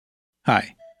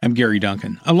Hi, I'm Gary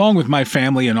Duncan. Along with my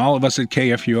family and all of us at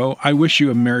KFUO, I wish you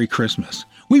a Merry Christmas.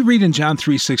 We read in John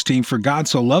 3:16, "For God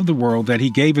so loved the world that he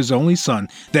gave his only Son,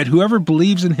 that whoever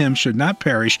believes in him should not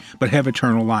perish, but have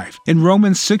eternal life." In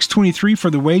Romans 6:23, "For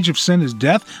the wage of sin is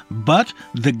death, but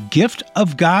the gift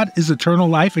of God is eternal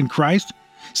life in Christ."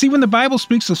 See, when the Bible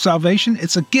speaks of salvation,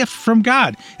 it's a gift from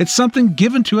God. It's something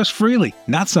given to us freely,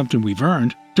 not something we've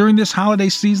earned. During this holiday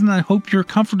season, I hope you're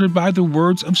comforted by the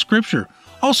words of Scripture.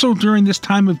 Also, during this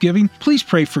time of giving, please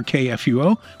pray for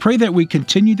KFUO. Pray that we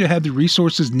continue to have the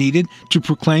resources needed to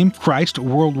proclaim Christ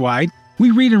worldwide.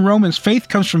 We read in Romans, faith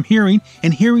comes from hearing,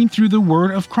 and hearing through the word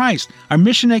of Christ. Our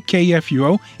mission at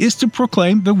KFUO is to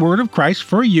proclaim the word of Christ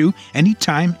for you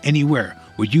anytime, anywhere.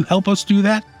 Would you help us do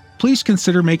that? Please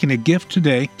consider making a gift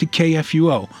today to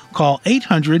KFUO. Call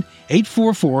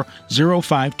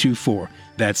 800-844-0524.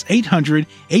 That's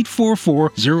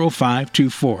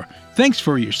 800-844-0524. Thanks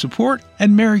for your support,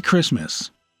 and Merry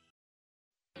Christmas.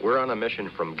 We're on a mission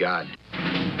from God.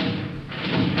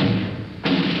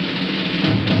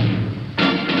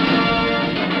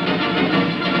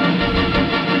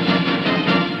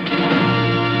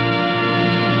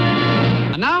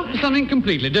 And now for something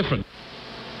completely different.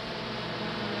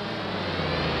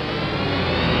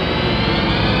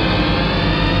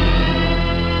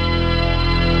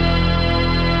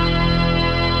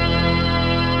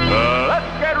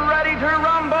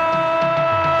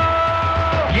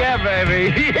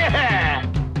 Yeah!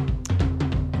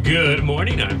 Good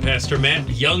morning. I'm Pastor Matt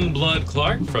Youngblood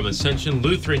Clark from Ascension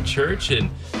Lutheran Church in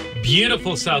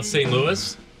beautiful South St.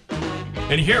 Louis.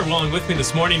 And here along with me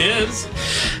this morning is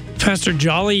Pastor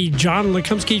Jolly John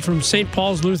Lekumsky from St.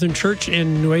 Paul's Lutheran Church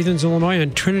in New Athens, Illinois,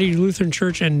 and Trinity Lutheran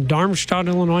Church in Darmstadt,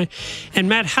 Illinois. And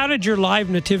Matt, how did your live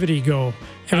nativity go?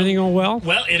 Everything going well?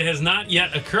 Well, it has not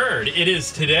yet occurred. It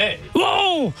is today.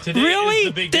 Whoa! Today really? Is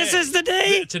the big day. This is the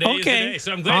day? Today is the day.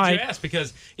 So I'm glad you asked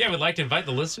because, I would like to invite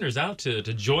the listeners out to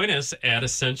join us at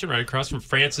Ascension right across from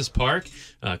Francis Park,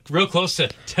 real close to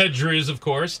Ted Drew's, of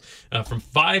course, from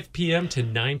 5 p.m. to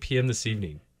 9 p.m. this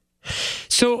evening.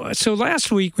 So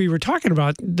last week we were talking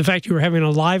about the fact you were having a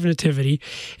live nativity,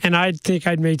 and I think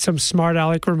I'd made some smart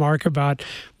aleck remark about,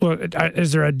 well,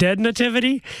 is there a dead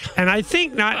nativity? And I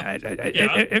think not.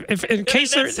 If in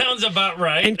case that sounds about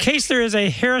right. In case there is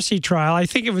a heresy trial, I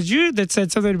think it was you that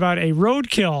said something about a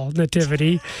roadkill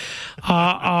nativity,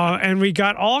 and we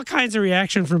got all kinds of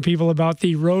reaction from people about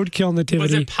the roadkill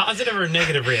nativity. Was it positive or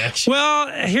negative reaction? Well,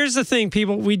 here's the thing,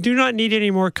 people. We do not need any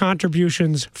more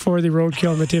contributions for the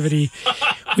roadkill nativity.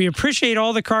 We appreciate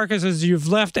all the carcasses you've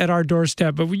left at our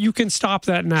doorstep, but you can stop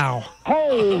that now.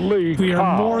 Holy We cow.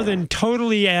 are more than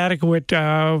totally adequate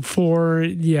for.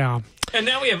 And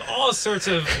now we have all sorts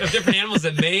of different animals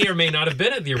that may or may not have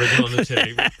been at the original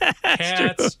nativity.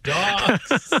 Cats,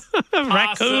 dogs,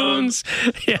 raccoons.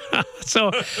 Yeah.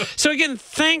 So again,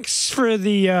 thanks for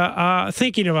the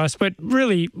thinking of us, but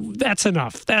really, that's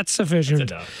enough. That's sufficient.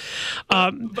 That's enough.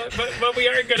 But we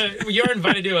are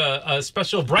invited to a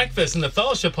special breakfast in the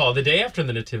fellowship hall the day after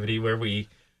the nativity where we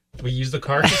use the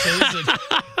carcasses.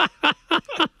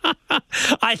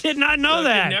 I did not know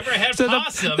that. You never had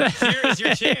possum. Here is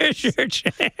your chance. Here's your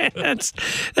chance.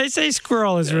 They say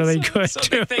squirrel is really good,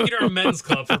 too. Thank you to our men's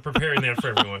club for preparing that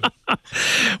for everyone.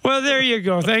 Well, there you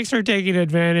go. Thanks for taking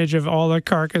advantage of all the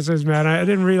carcasses, man. I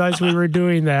didn't realize we were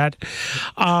doing that.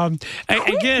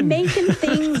 Again, making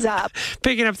things up.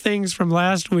 Picking up things from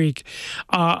last week.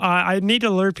 I need to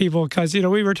alert people because,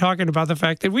 we were talking about the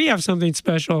fact that we have something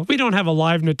special. We don't have a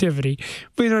live nativity.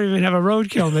 We don't even have a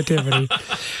roadkill nativity.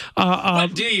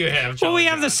 What do you have, John? Well, we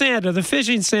have the Santa, the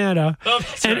fishing Santa. Oh,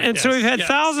 that's right. And so we've had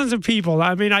thousands of people.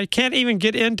 I mean, I can't even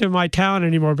get into my town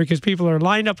anymore because people are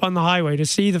lined up on the highway to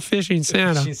see the fishing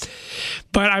Santa.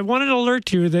 But I wanted to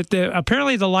alert you that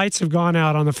apparently the lights have gone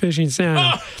out on the fishing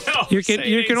Santa. Oh, no, you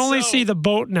can only see the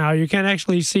boat now. You can't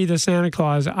actually see the Santa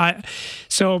Claus.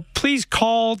 So please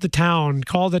call the town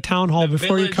hall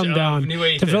before you come down.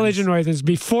 The village of New Athens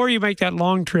before you make that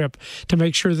long trip to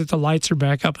make sure that the lights are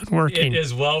back up and working. It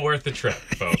is well worth the trip,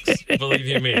 folks. Believe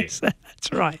you me. That's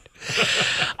right.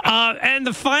 And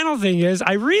the final thing is,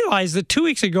 I realized that 2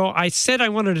 weeks ago I said I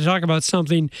wanted to talk about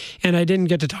something and I didn't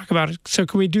get to talk about it. So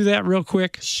can we do that real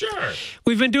quick? Sure.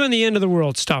 We've been doing the end of the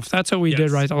world stuff. That's what we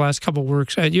did, right? The last couple of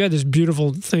works. You had this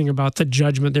beautiful thing about the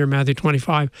judgment there, Matthew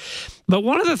 25. But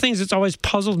one of the things that's always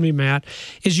puzzled me, Matt,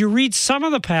 is you read some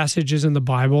of the passages in the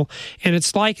Bible, and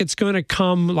it's like it's going to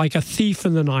come like a thief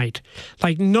in the night.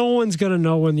 Like no one's going to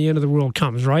know when the end of the world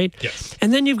comes, right? Yes.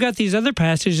 And then you've got these other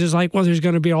passages like, well, there's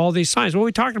going to be all all these signs. What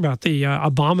we talked about, the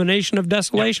abomination of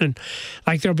desolation.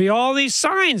 Like there'll be all these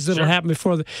signs that'll happen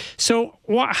before so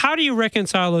how do you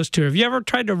reconcile those two? Have you ever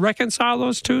tried to reconcile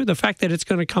those two? The fact that it's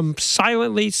going to come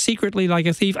silently, secretly like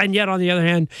a thief, and yet on the other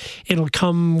hand, it'll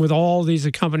come with all these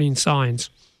accompanying signs.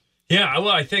 Yeah, well,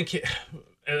 I think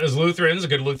as Lutherans, a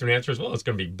good Lutheran answer is, well, it's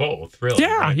going to be both, really.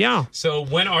 Yeah, right? yeah. So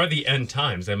when are the end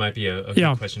times? That might be a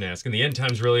good question to ask. And the end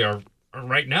times really are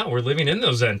right now. We're living in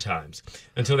those end times.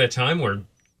 Until that time where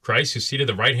Christ, who's seated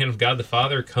at the right hand of God the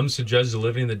Father, comes to judge the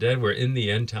living and the dead, we're in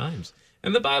the end times.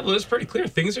 And the Bible is pretty clear.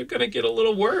 Things are going to get a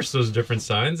little worse, those different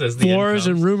signs, as the wars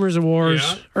end comes. And rumors of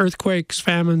wars, earthquakes,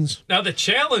 famines. Now, the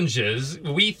challenge is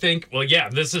we think, well, yeah,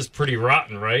 this is pretty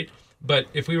rotten, right? But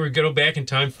if we were to go back in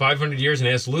time 500 years and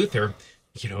ask Luther,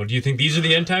 do you think these are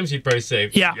the end times? He'd probably say,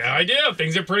 yeah, I do.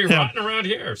 Things are pretty rotten around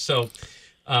here. So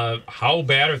how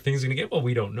bad are things going to get? Well,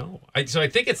 we don't know. So I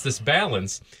think it's this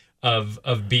balance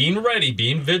of being ready,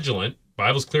 being vigilant.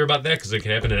 Bible's clear about that because it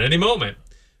can happen at any moment.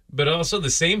 But also at the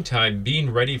same time,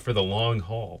 being ready for the long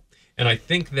haul. And I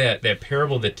think that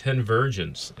parable, the 10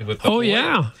 virgins with the oil,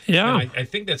 yeah. I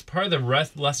think that's part of the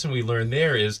lesson we learn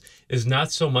there is not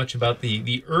so much about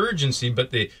the urgency,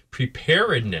 but the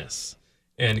preparedness.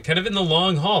 And kind of in the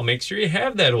long haul, make sure you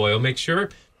have that oil. Make sure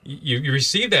you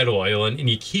receive that oil and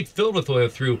you keep filled with oil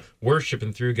through worship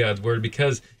and through God's word,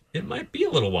 because it might be a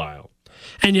little while.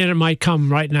 And yet it might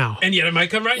come right now.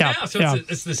 Now. So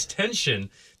it's this tension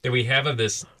that we have of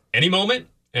this any moment,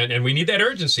 and we need that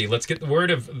urgency. Let's get the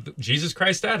word of Jesus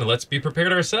Christ out, and let's be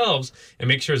prepared ourselves and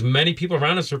make sure as many people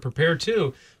around us are prepared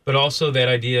too. But also that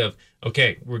idea of,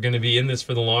 okay, we're going to be in this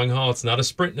for the long haul. It's not a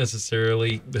sprint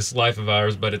necessarily, this life of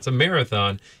ours, but it's a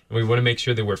marathon. And we want to make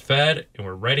sure that we're fed and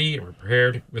we're ready and we're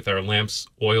prepared with our lamps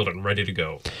oiled and ready to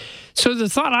go. So the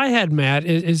thought I had, Matt,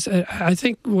 is I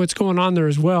think what's going on there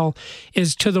as well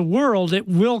is to the world, it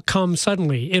will come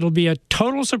suddenly. It'll be a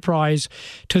total surprise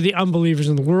to the unbelievers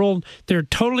in the world. They're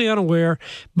totally unaware.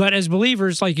 But as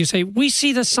believers, like you say, we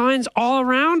see the signs all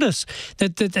around us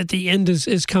that the end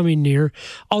is coming near.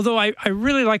 Although I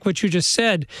really like what you just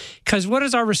said, because what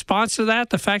is our response to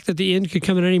that? The fact that the end could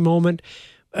come at any moment.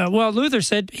 Well, Luther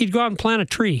said he'd go out and plant a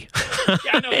tree. Yeah,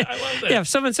 I know. I love that. Yeah, if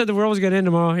someone said the world was going to end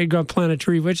tomorrow, he'd go and plant a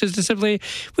tree, which is to simply,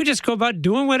 we just go about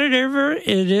doing whatever it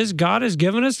is God has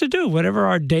given us to do. Whatever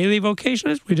our daily vocation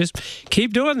is, we just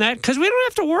keep doing that because we don't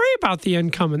have to worry about the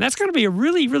end coming. That's going to be a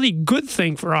really, really good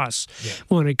thing for us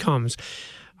when it comes.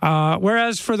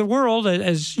 Whereas for the world,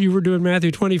 as you were doing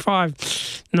Matthew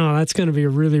 25, no, that's going to be a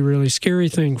really, really scary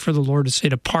thing for the Lord to say,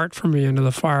 depart from me into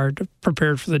the fire,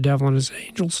 prepared for the devil and his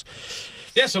angels.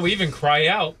 Yeah, so we even cry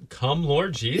out, come,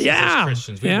 Lord Jesus, as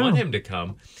Christians. We want him to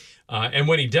come. And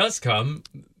when he does come,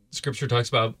 Scripture talks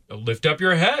about, lift up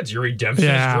your heads, your redemption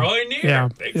is drawing near.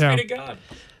 Thanks be to God.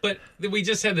 But we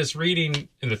just had this reading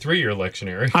in the 3-year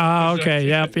lectionary. Okay,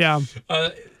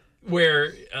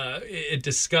 where it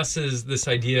discusses this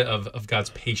idea of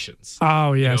God's patience.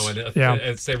 Oh, yes.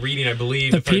 It's that reading, I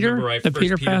believe, if I remember right, the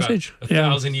Peter passage.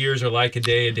 1,000 years are like a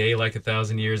day like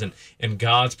 1,000 years, and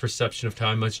God's perception of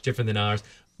time much different than ours.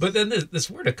 But then this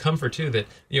word of comfort, too, that,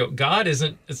 God it's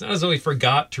not as though he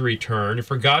forgot to return, he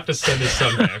forgot to send his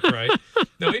son back, right?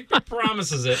 No, he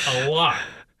promises it a lot.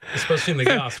 Especially in the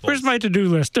Gospels. Where's my to-do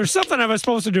list? There's something I was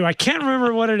supposed to do. I can't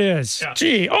remember what it is.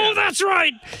 Gee, that's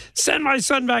right. Send my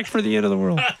son back for the end of the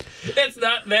world.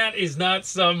 That is not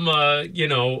some,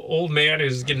 old man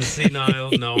who's getting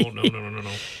senile. No.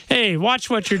 Hey,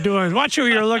 watch what you're doing. Watch who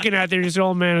you're looking at. There's this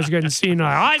old man who's getting senile.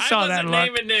 I saw that look.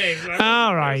 Naming names.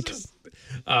 All right.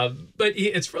 But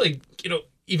it's really,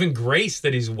 even grace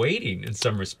that he's waiting in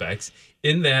some respects,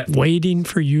 in that waiting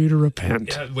for you to repent.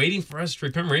 Yeah, waiting for us to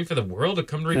repent, waiting for the world to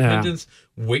come to repentance.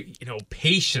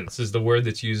 Patience is the word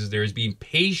that's used there, is being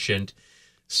patient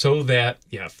so that,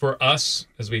 for us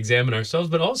as we examine ourselves,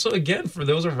 but also again for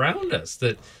those around us,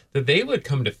 that they would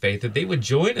come to faith, that they would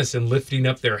join us in lifting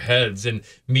up their heads and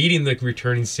meeting the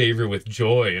returning Savior with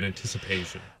joy and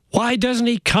anticipation. Why doesn't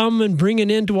he come and bring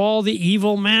an end to all the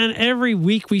evil? Man, every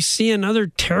week we see another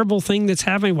terrible thing that's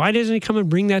happening. Why doesn't he come and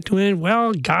bring that to an end?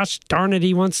 Well, gosh darn it,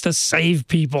 he wants to save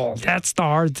people. That's the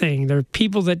hard thing. There are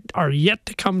people that are yet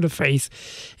to come to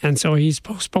faith, and so he's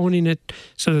postponing it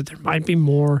so that there might be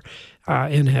more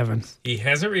in heaven. He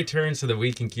hasn't returned so that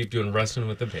we can keep doing wrestling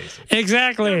with the basics.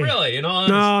 Exactly. No, really,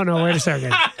 No, wait a second.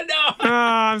 No,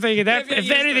 I'm thinking that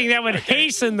if anything, that would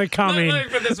hasten the coming. Let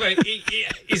me put it this way.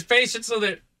 He's patient so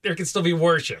that there can still be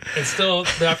worship and still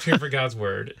the opportunity for God's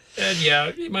word. And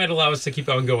he might allow us to keep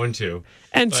on going too.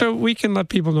 And so we can let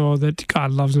people know that God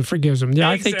loves and forgives them. Yeah,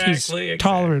 I think he's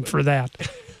tolerant for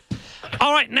that.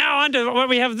 All right, now on to what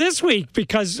we have this week,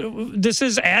 because this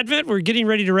is Advent. We're getting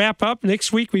ready to wrap up.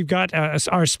 Next week, we've got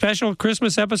our special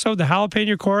Christmas episode, the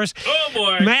Jalapeno Chorus. Oh,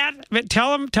 boy. Matt,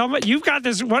 tell them what you've got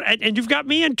this, and you've got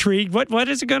me intrigued. What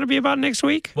is it going to be about next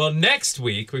week? Well, next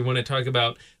week, we want to talk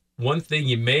about one thing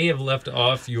you may have left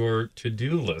off your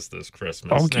to-do list this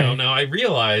Christmas. Okay. Now I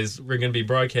realize we're going to be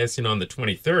broadcasting on the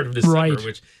 23rd of December, Right.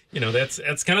 which,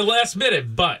 that's kind of last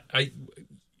minute, but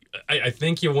I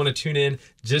think you'll want to tune in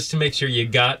just to make sure you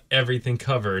got everything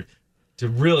covered to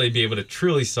really be able to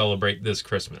truly celebrate this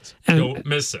Christmas. Don't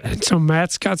miss it. And so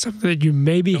Matt's got something that you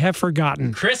maybe have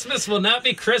forgotten. Christmas will not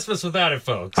be Christmas without it,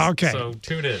 folks. Okay. So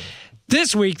tune in.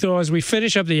 This week, though, as we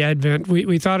finish up the Advent,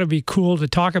 we thought it'd be cool to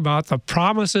talk about the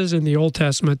promises in the Old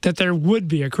Testament that there would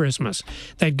be a Christmas,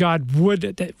 that God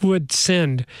would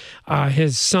send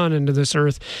His Son into this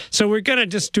earth. So we're going to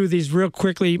just do these real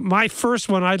quickly. My first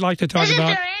one I'd like to talk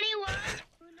about.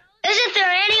 Isn't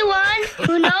there anyone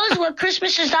who knows what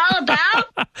Christmas is all about?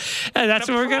 And that's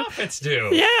The what we're going prophets do.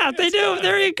 Yeah, they do.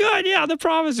 Very good. Yeah, the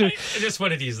promises. I just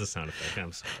wanted to use the sound effect.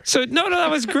 I'm sorry. So, no, that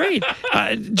was great.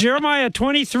 Jeremiah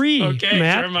 23, Okay,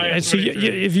 Matt. Jeremiah So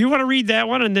 23. if you want to read that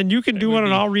one, and then you can do would one,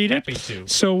 and be I'll read it. happy to.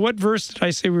 So what verse did I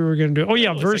say we were going to do? Oh,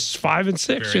 yeah, it's verse 5 and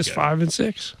 6. Very Just good. 5 and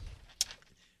 6.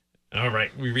 All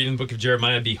right, we read in the book of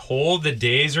Jeremiah, "Behold, the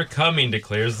days are coming,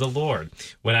 declares the Lord,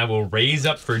 when I will raise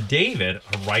up for David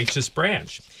a righteous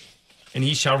branch, and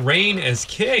he shall reign as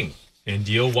king and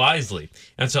deal wisely,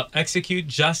 and shall execute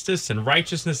justice and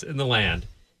righteousness in the land.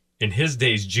 In his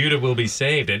days Judah will be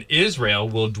saved, and Israel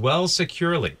will dwell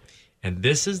securely. And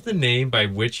this is the name by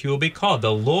which he will be called.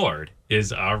 The Lord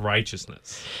is our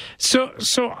righteousness." So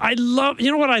I love,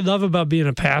 you know what I love about being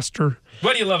a pastor?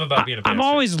 What do you love about being a pastor? I'm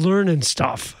always learning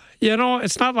stuff.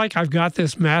 It's not like I've got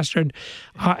this mastered.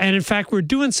 And in fact, we're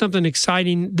doing something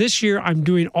exciting. This year, I'm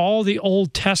doing all the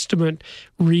Old Testament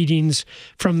readings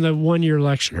from the one-year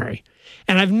lectionary.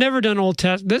 And I've never done Old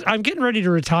Testament. I'm getting ready to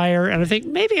retire, and I think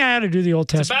maybe I ought to do the Old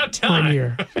Testament about time. 1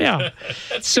 year. Yeah.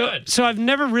 That's good. So I've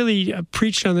never really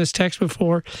preached on this text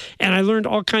before, and I learned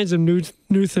all kinds of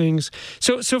new things.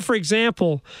 So for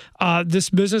example, this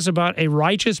business about a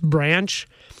righteous branch,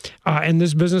 and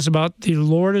this business about the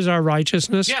Lord is our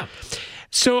righteousness. Yeah.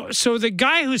 So the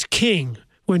guy who's king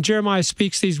when Jeremiah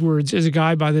speaks these words is a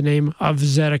guy by the name of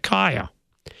Zedekiah.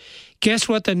 Guess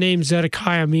what the name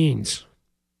Zedekiah means?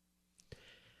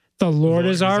 The Lord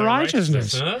is our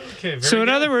righteousness. Huh? Okay, very So in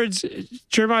good. other words,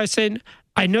 Jeremiah is saying,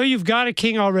 I know you've got a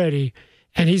king already,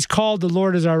 and he's called the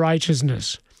Lord is our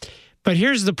righteousness. But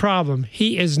here's the problem.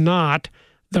 He is not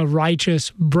the righteous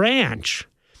branch.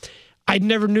 I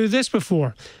never knew this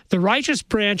before. The righteous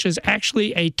branch is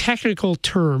actually a technical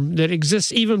term that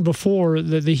exists even before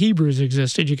the Hebrews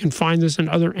existed. You can find this in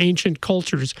other ancient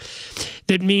cultures.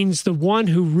 That means the one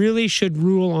who really should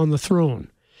rule on the throne.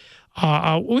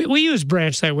 We use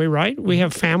branch that way, right? We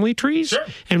have family trees, Sure.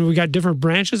 and we got different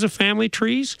branches of family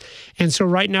trees. And so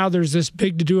right now there's this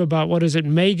big to do about what is it,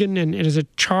 Meghan, and is it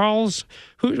Charles?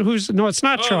 No, it's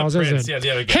not Charles, the is prince. it? Yeah, the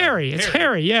other guy. Harry. It's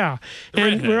Harry, yeah.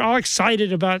 And redhead. we're all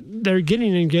excited about they're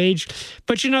getting engaged,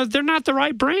 but they're not the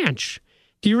right branch.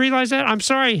 Do you realize that? I'm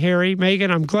sorry, Harry,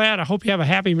 Meghan. I'm glad. I hope you have a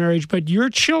happy marriage, but your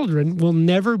children will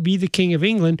never be the King of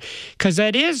England because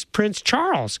that is Prince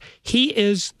Charles. He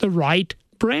is the right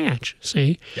branch,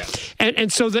 see? Yeah.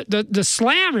 And so the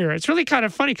slam here, it's really kind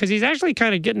of funny because he's actually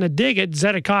kind of getting a dig at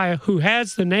Zedekiah, who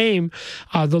has the name,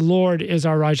 the Lord is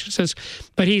our righteousness,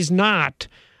 but he's not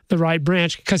the right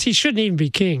branch because he shouldn't even be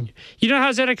king. You know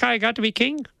how Zedekiah got to be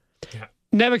king? Yeah.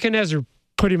 Nebuchadnezzar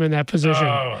put him in that position.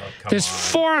 Oh, come This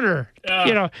on. foreigner,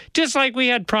 just like we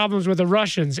had problems with the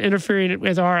Russians interfering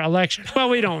with our election. Well,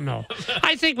 we don't know.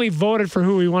 I think we voted for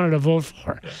who we wanted to vote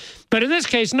for. But in this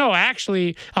case, no,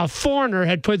 actually, a foreigner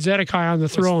had put Zedekiah on the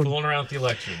throne. Fooling around with the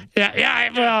election.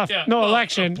 No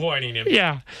election. Appointing him.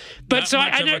 Yeah, but Not so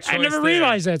much of a I choice never there.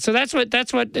 realized that. So that's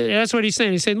what he's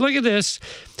saying. He's saying, look at this.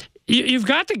 You've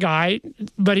got the guy,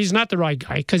 but he's not the right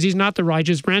guy because he's not the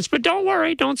righteous branch. But don't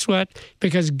worry, don't sweat,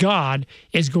 because God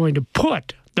is going to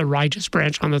put the righteous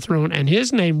branch on the throne, and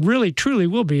his name really, truly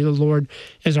will be the Lord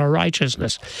is our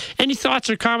righteousness. Any thoughts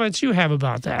or comments you have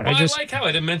about that? Well, I like how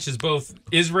it mentions both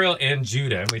Israel and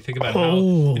Judah. And we think about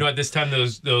how, at this time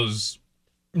those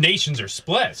nations are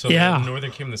split. So Yeah. the northern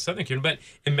kingdom and the southern kingdom. But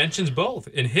it mentions both.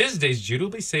 In his days, Judah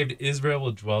will be saved, Israel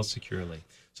will dwell securely.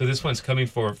 So this one's coming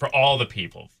for all the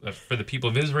people, for the people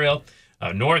of Israel,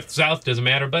 north, south, doesn't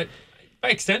matter, but by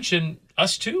extension,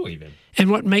 us too, even. And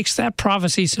what makes that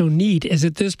prophecy so neat is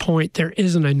at this point, there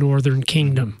isn't a northern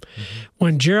kingdom.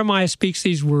 When Jeremiah speaks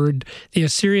these words, the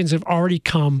Assyrians have already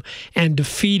come and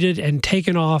defeated and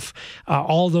taken off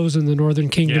all those in the northern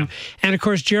kingdom. Yeah. And of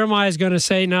course, Jeremiah is going to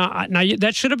say, now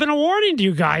that should have been a warning to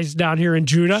you guys down here in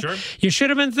Judah. Sure. You should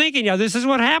have been thinking, this is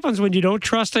what happens when you don't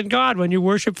trust in God, when you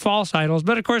worship false idols.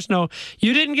 But of course, no,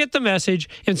 you didn't get the message.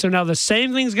 And so now the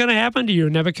same thing's going to happen to you.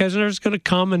 Nebuchadnezzar is going to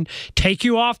come and take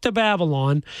you off to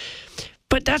Babylon.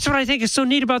 But that's what I think is so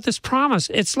neat about this promise.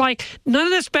 It's like none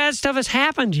of this bad stuff has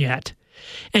happened yet.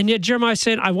 And yet Jeremiah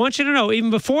said, I want you to know, even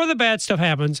before the bad stuff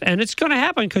happens, and it's going to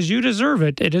happen because you deserve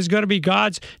it. It is going to be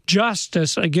God's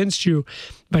justice against you.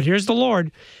 But here's the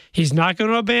Lord. He's not going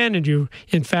to abandon you.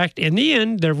 In fact, in the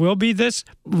end, there will be this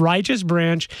righteous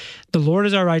branch. The Lord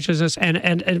is our righteousness.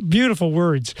 And beautiful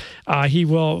words. He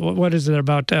will, what is it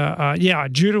about?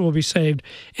 Judah will be saved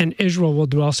and Israel will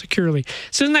dwell securely.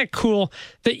 So isn't that cool?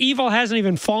 The evil hasn't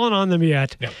even fallen on them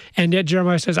yet. No. And yet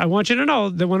Jeremiah says, I want you to know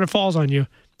that when it falls on you,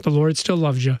 the Lord still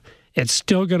loves you. It's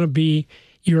still going to be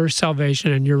your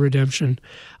salvation and your redemption.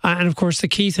 And of course, the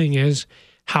key thing is,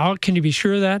 how can you be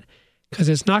sure of that? Because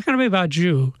it's not going to be about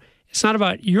you. It's not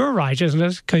about your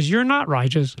righteousness, because you're not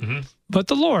righteous, but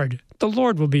the Lord. The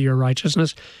Lord will be your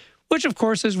righteousness, which, of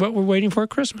course, is what we're waiting for at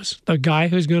Christmas. The guy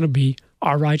who's going to be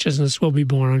our righteousness will be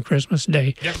born on Christmas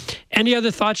Day. Yep. Any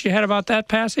other thoughts you had about that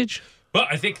passage? Well,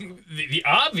 I think the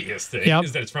obvious thing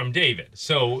is that it's from David.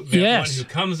 So the one who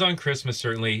comes on Christmas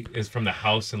certainly is from the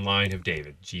house and line of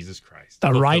David, Jesus Christ.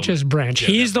 The righteous branch.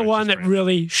 He's the one that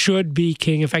really should be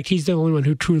king. In fact, he's the only one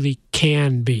who truly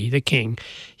can be the king.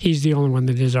 He's the only one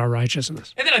that is our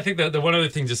righteousness. And then I think the one other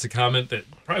thing, just to comment, that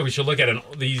probably we should look at in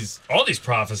all these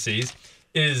prophecies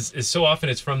is so often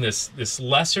it's from this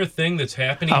lesser thing that's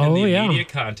happening in the immediate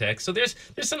context. So there's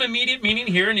some immediate meaning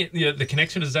here, and the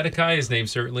connection to Zedekiah's name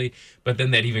certainly, but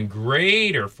then that even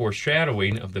greater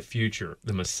foreshadowing of the future,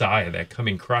 the Messiah, that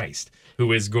coming Christ,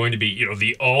 who is going to be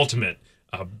the ultimate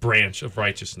branch of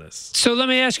righteousness. So let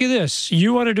me ask you this.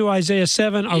 You want to do Isaiah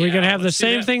 7. Are we going to have the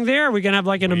same thing there? Are we going to have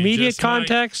like an immediate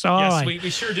context? All yes, right. we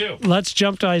sure do. Let's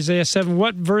jump to Isaiah 7.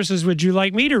 What verses would you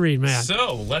like me to read, Matt?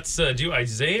 So let's do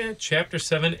Isaiah chapter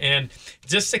 7. And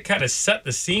just to kind of set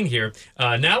the scene here,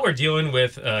 now we're dealing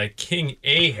with King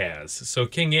Ahaz. So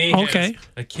King Ahaz,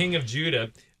 a king of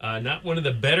Judah, not one of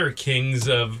the better kings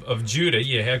of Judah.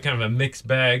 You have kind of a mixed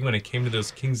bag when it came to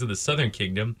those kings of the southern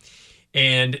kingdom.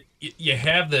 And you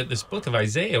have this book of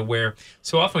Isaiah where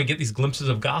so often we get these glimpses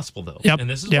of gospel, though. And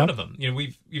this is one of them.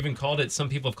 We've even called it, some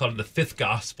people have called it the fifth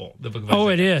gospel, the book of Isaiah. Oh,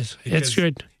 it is. It's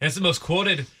good. And it's the most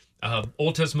quoted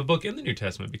Old Testament book in the New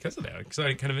Testament because of that. It's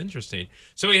kind of interesting.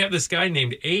 So we have this guy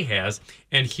named Ahaz,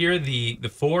 and here the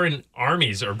foreign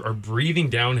armies are breathing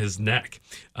down his neck.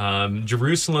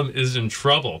 Jerusalem is in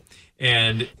trouble.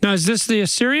 And now, is this the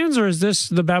Assyrians or is this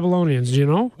the Babylonians? Do you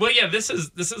know? Well, yeah, this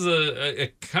is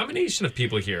a combination of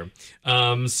people here.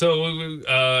 Let's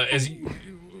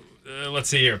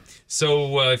see here.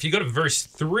 So if you go to verse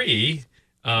 3,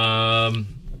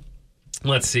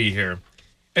 let's see here.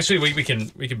 Actually, we can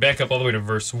back up all the way to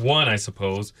verse 1, I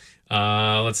suppose.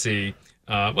 Let's see.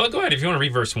 Well, go ahead if you want to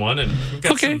read verse 1, and we've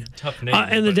got some tough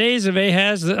names. In the days of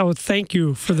Ahaz, thank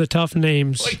you for the tough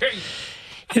names.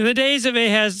 In the days of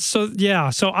Ahaz,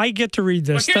 so I get to read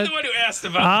this. Well, you're the one who asked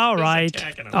about all right.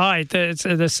 It's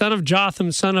the son of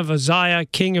Jotham, son of Uzziah,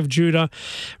 king of Judah.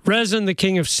 Rezin, the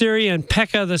king of Syria, and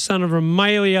Pekah, the son of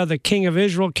Remaliah, the king of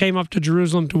Israel, came up to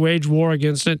Jerusalem to wage war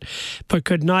against it, but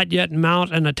could not yet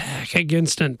mount an attack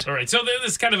against it. All right, so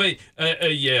there's kind of a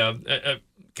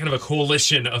kind of a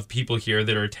coalition of people here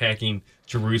that are attacking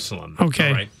Jerusalem. Okay.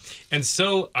 All right? And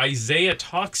so Isaiah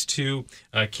talks to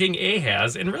King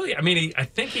Ahaz, and really, I mean, I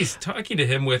think he's talking to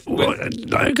him with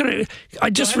I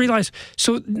just realized.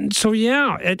 So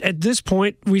yeah, at this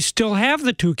point, we still have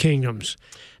the two kingdoms.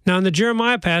 Now, in the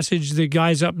Jeremiah passage, the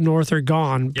guys up north are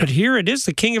gone, but here it is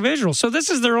the king of Israel. So this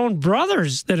is their own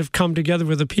brothers that have come together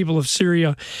with the people of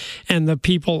Syria and the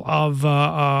people of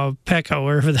Pekah,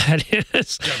 wherever that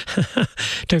is,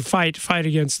 to fight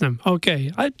against them.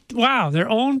 Okay. Wow, their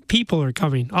own people are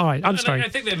coming. All right, I'm sorry. I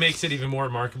think that makes it even more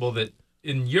remarkable that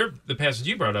in the passage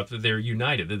you brought up, that they're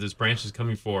united, that this branch is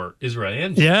coming for Israel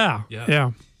and Judah.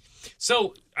 Yeah.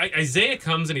 So Isaiah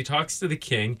comes and he talks to the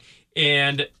king,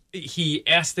 and he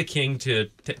asks the king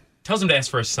tells him to ask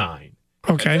for a sign.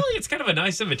 Okay. And really, it's kind of a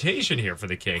nice invitation here for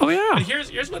the king. Oh, yeah. But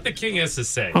here's what the king has to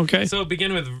say. Okay. So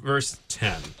begin with verse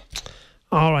 10.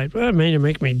 All right. Well, man, you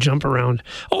make me jump around.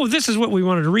 Oh, this is what we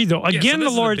wanted to read, though. Again, the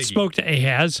Lord spoke to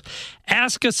Ahaz,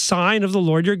 ask a sign of the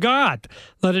Lord your God.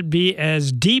 Let it be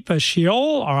as deep as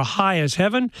Sheol or high as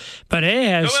heaven. But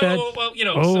Ahaz said...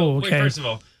 Well, first of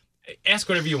all, ask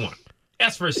whatever you want.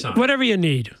 Ask for a sign. Whatever you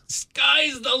need.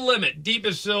 Sky's the limit. Deep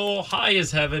as soul, high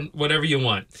as heaven, whatever you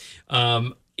want.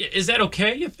 Is that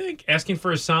okay, you think? Asking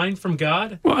for a sign from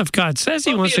God? Well, if God says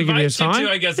he wants to give you a sign.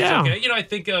 I guess it's okay. I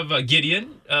think of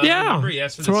Gideon. Remember he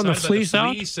asked for throwing the sign fleece about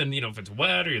out. the fleece, and, if it's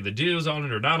wet or the dew's on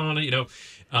it or not on it,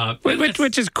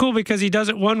 Which is cool because he does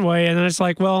it one way, and then it's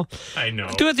like, well, I know.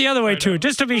 do it the other way too,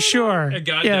 just to be sure. And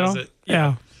God does it.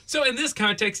 Yeah. So in this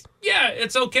context,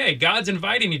 it's okay. God's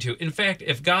inviting you to. In fact,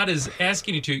 if God is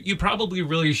asking you to, you probably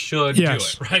really should do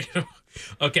it, right?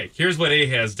 Okay, here's what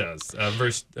Ahaz does,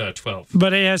 verse 12.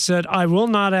 But Ahaz said, I will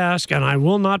not ask, and I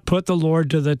will not put the Lord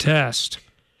to the test.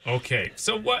 Okay,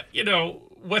 so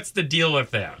what's the deal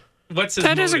with that? What's his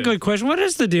That motive? is a good question. What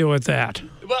is the deal with that?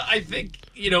 Well, I think,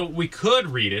 we could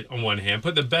read it on one hand,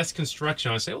 put the best construction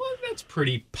on and say, well, that's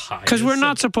pretty pious. Because we're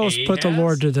not supposed to put the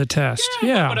Lord to the test.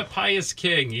 Yeah. But a pious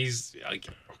king, he's like,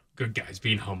 good guy's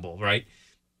being humble, right?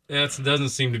 That doesn't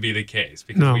seem to be the case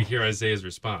because we hear Isaiah's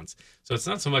response. So it's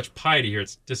not so much piety here,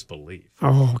 it's disbelief.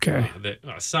 Oh, okay.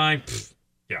 A sign,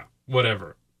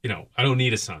 whatever. I don't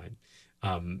need a sign.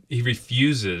 He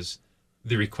refuses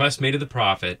the request made of the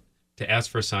prophet to ask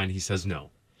for a sign. He says no.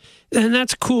 And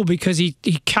that's cool because he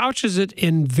couches it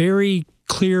in very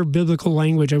clear biblical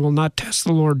language. I will not test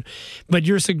the Lord. But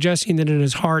you're suggesting that in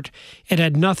his heart, it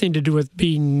had nothing to do with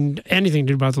being anything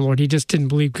to do about the Lord. He just didn't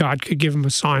believe God could give him a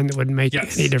sign that wouldn't make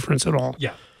any difference at all.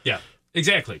 Yeah,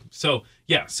 exactly. So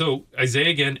Isaiah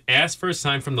again asks for a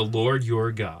sign from the Lord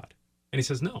your God. And he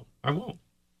says, no, I won't.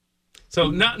 So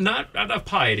not out of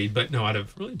piety, but no, out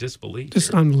of really disbelief.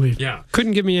 Just unbelief. Yeah.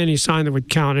 Couldn't give me any sign that would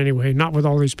count anyway, not with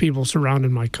all these people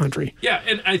surrounding my country. Yeah,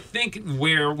 and I think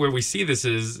where we see this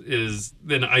is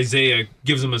then Isaiah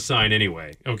gives them a sign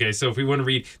anyway. Okay, so if we want to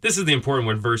read, this is the important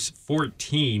one, verse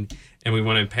 14, and we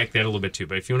want to unpack that a little bit too.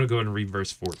 But if you want to go ahead and read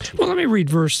verse 14. Well, let me read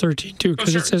verse 13 too,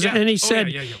 because it says, and he said,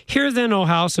 Hear then, O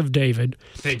house of David,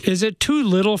 is it too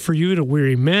little for you to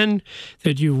weary men,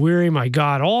 that you weary my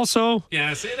God also?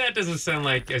 Yeah, see, that doesn't sound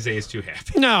like Isaiah's too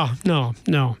happy. No.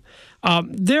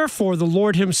 Therefore, the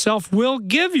Lord himself will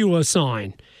give you a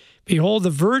sign. Behold,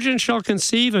 the virgin shall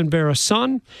conceive and bear a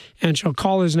son, and shall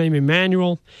call his name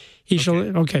Emmanuel. That's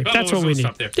what we need.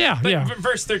 Stop there. But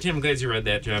verse 13, I'm glad you read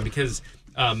that, John, because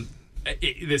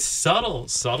this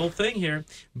subtle thing here.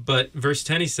 But verse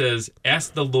 10, he says,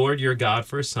 ask the Lord your God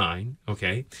for a sign.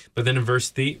 Okay. But then in verse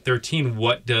 13,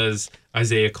 what does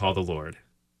Isaiah call the Lord?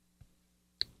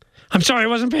 I'm sorry, I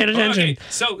wasn't paying attention. Okay.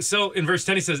 So in verse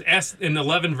 10, he says, ask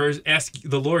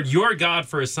the Lord your God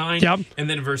for a sign. Yep. And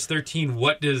then in verse 13,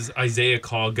 what does Isaiah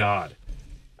call God?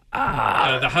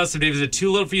 The house of David, is it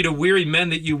too little for you to weary men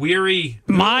that you weary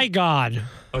my God?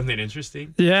 Oh, isn't that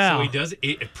interesting? Yeah. So he does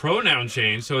a pronoun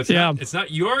change. So it's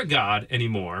not your God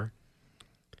anymore.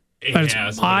 But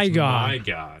it's my God. My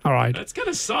God. All right. That's kind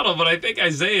of subtle, but I think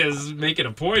Isaiah is making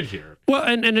a point here. Well,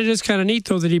 and it is kind of neat,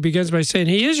 though, that he begins by saying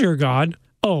he is your God.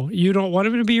 Oh, you don't want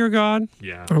him to be your God?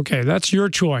 Yeah. Okay, that's your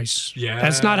choice. Yeah.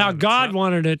 That's not how God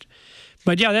wanted it.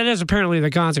 But yeah, that is apparently the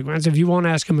consequence. If you won't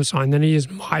ask him a sign, then he is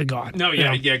my God. No,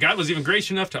 yeah. God was even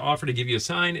gracious enough to offer to give you a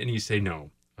sign, and you say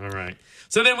no. All right.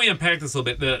 So then we unpack this a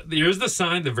little bit. Here's the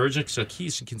sign: the virgin shall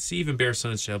conceive and bear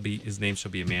sons. His name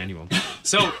shall be Emmanuel.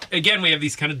 So again, we have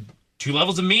these kind of two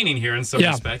levels of meaning here in some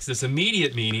respects. This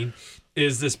immediate meaning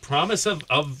is this promise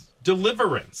of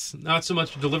deliverance, not so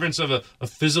much deliverance of a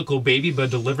physical baby,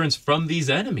 but deliverance from these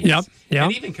enemies. Yep.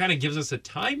 And even kind of gives us a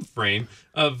time frame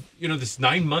of, this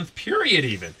 9-month period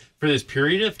even, for this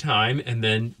period of time, and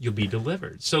then you'll be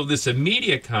delivered. So this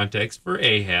immediate context for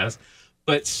Ahaz,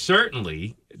 but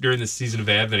certainly during the season of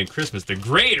Advent and Christmas, the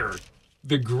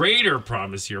greater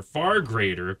promise here, far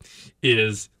greater,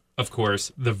 is, of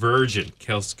course, the virgin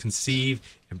shall conceive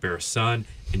and bear a son,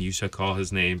 and you shall call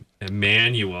his name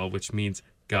Emmanuel, which means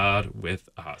God with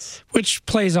us. Which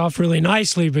plays off really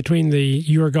nicely between the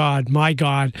your God, my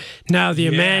God, now the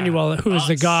Emmanuel, who is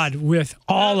the God with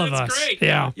all of us. That's great.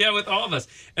 Yeah, with all of us.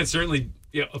 And certainly,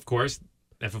 of course,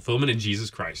 that fulfillment in Jesus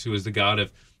Christ, who is the God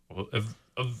of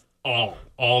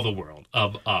all the world,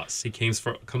 of us. He comes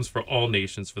for all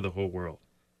nations, for the whole world.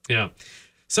 Yeah.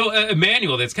 So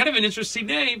Emmanuel, that's kind of an interesting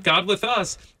name, God with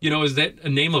us. Is that a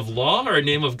name of law or a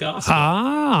name of gospel?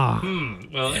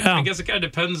 Well, I guess it kind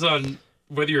of depends on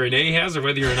whether you're an Ahaz or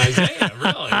whether you're an Isaiah,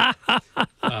 really.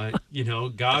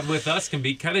 God with us can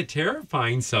be kind of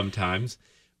terrifying sometimes,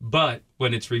 but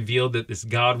when it's revealed that this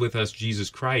God with us, Jesus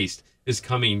Christ, is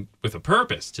coming with a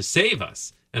purpose to save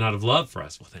us and out of love for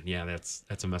us, well then,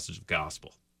 that's a message of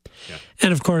gospel. Yeah.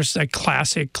 And of course, a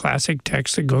classic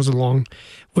text that goes along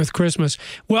with Christmas.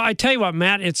 Well, I tell you what,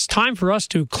 Matt, it's time for us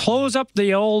to close up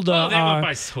the old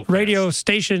radio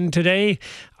station today.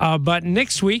 But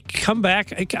next week, come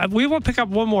back. We will pick up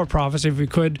one more prophecy if we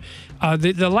could.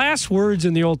 The last words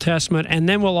in the Old Testament, and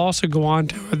then we'll also go on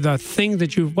to the thing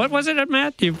that what was it,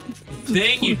 Matt?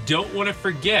 Thing you don't want to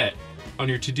forget on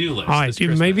your to-do list. All right,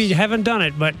 maybe you haven't done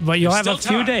it, but you'll have a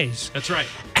few days. That's right.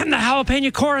 And the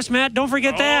jalapeno chorus, Matt. Don't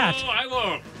forget that. Oh, I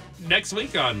won't. Next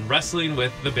week on Wrestling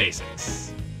with the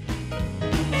Basics.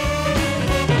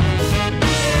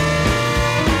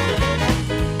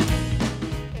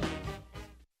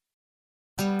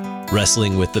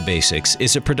 Wrestling with the Basics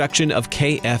is a production of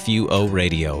KFUO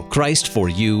Radio, Christ for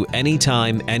you,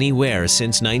 anytime, anywhere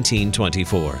since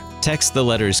 1924. Text the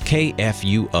letters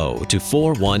KFUO to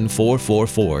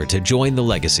 41444 to join the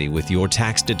legacy with your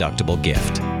tax-deductible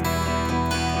gift.